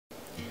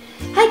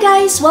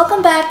guys,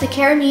 welcome back to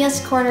Karamia's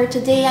Corner.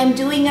 Today I'm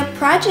doing a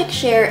project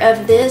share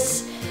of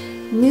this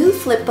new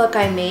flipbook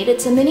I made.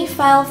 It's a mini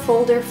file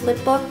folder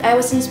flipbook. I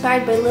was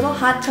inspired by Little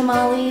Hot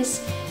Tamale's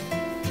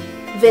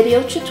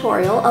video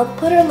tutorial. I'll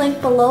put her link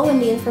below in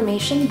the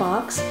information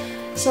box.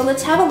 So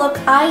let's have a look.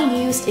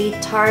 I used a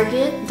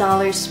Target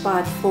dollar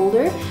spot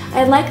folder.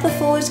 I like the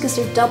folders because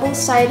they're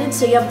double-sided,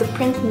 so you have the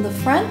print in the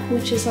front,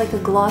 which is like a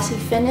glossy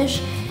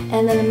finish,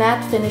 and then a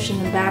matte finish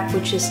in the back,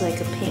 which is like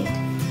a pink.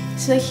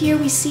 So here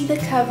we see the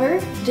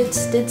cover,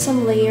 just did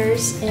some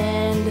layers,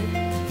 and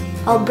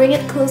I'll bring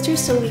it closer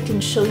so we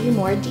can show you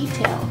more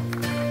detail.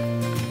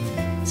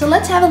 So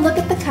let's have a look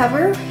at the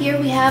cover. Here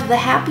we have the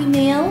Happy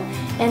Mail,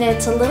 and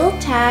it's a little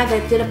tag.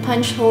 I did a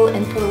punch hole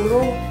and put a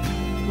little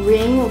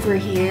ring over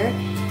here,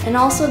 and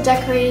also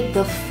decorated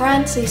the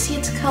front so you see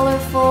it's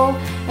colorful.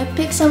 I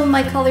picked some of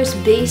my colors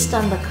based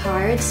on the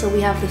cards. So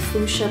we have the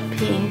fuchsia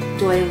pink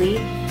doily,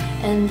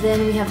 and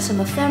then we have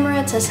some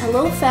ephemera. It says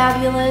Hello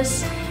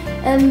Fabulous.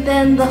 And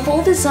then the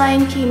whole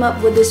design came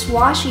up with this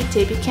washi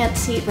tape. You can't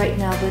see it right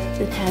now,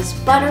 but it has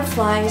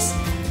butterflies.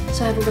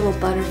 So I have a little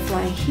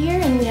butterfly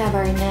here, and we have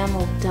our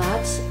enamel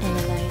dots and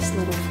a nice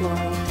little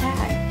floral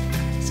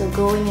tag. So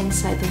going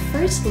inside the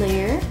first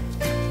layer,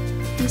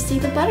 you see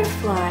the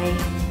butterfly.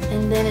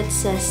 And then it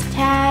says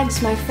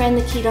tags. My friend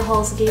Nikita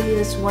Halls gave me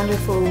this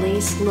wonderful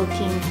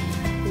lace-looking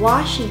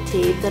washi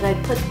tape that I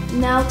put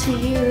now to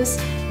use.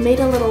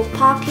 Made a little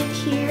pocket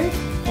here,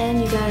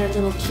 and you got our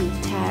little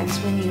cute tags.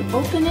 When you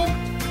open it,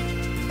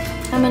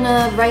 I'm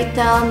gonna write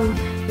down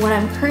what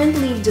I'm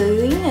currently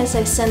doing as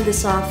I send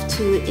this off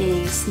to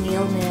a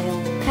snail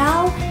mail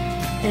pal.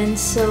 And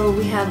so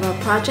we have a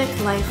project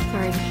life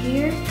card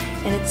here,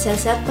 and it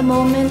says at the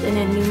moment, and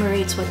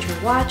enumerates what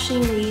you're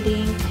watching,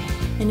 reading.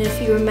 And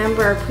if you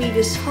remember our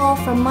previous haul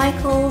from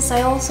Michael's,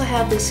 I also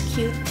have this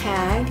cute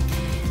tag.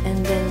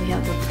 And then we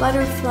have the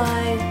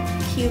butterfly,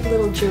 cute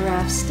little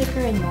giraffe sticker,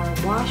 and more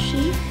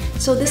washi.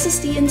 So this is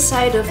the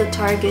inside of the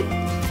Target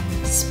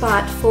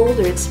spot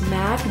folder. It's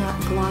matte, not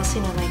glossy,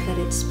 and I like that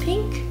it's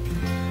pink.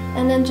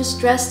 And then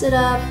just dressed it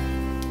up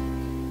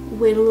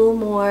with a little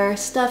more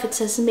stuff. It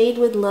says made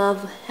with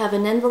love. Have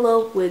an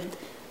envelope with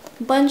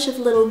a bunch of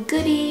little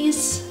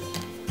goodies.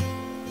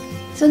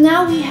 So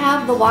now we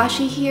have the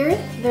washi here.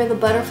 They're the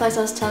butterflies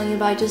I was telling you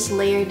about. I just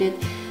layered it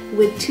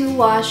with two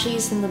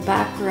washis in the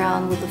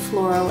background with the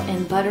floral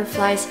and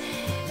butterflies.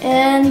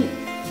 And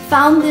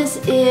found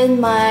this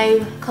in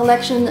my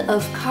collection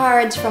of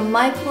cards from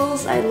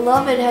Michael's. I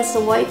love it. It has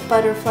the white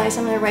butterflies.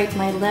 I'm going to write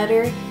my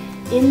letter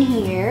in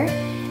here.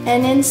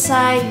 And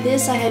inside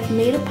this I had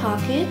made a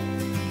pocket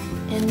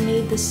and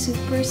made the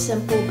super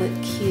simple but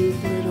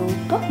cute little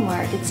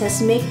bookmark. It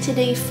says make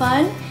today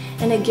fun.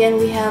 And again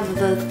we have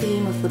the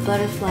theme of the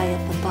butterfly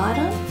at the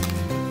bottom.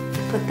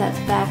 Put that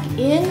back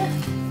in.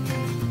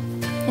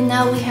 And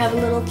now we have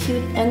a little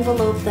cute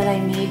envelope that I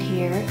made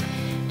here.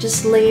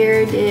 Just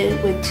layered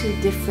it with two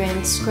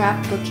different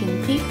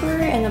scrapbooking paper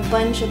and a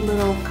bunch of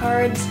little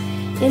cards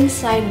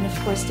inside, and of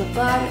course the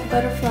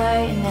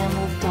butterfly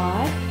enamel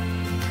dot.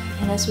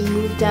 And as we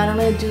move down, I'm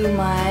going to do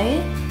my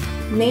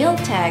mail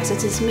tags. So it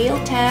says mail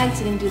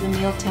tags. I'm going to do the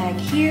mail tag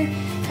here.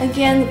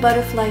 Again, the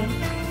butterfly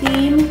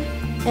theme.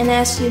 And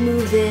as you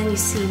move in, you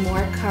see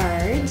more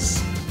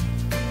cards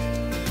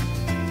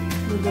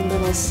with a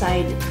little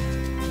side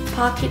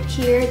pocket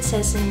here. It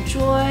says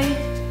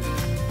enjoy.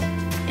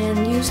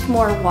 And used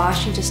more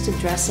washi just to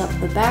dress up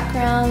the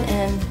background.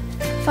 And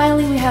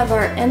finally we have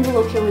our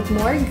envelope here with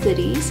more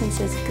goodies, and it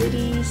says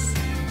goodies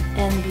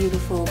and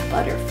beautiful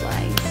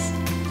butterflies.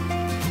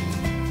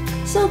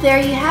 So there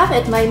you have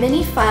it, my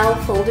mini file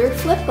folder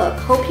flipbook.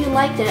 Hope you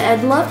liked it.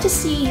 I'd love to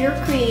see your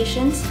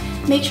creations.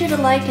 Make sure to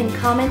like and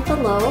comment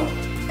below,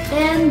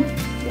 and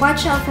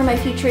watch out for my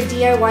future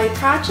DIY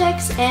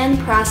projects and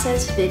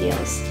process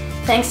videos.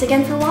 Thanks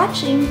again for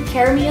watching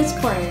Karamia's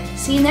Corner.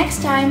 See you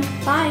next time.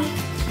 Bye!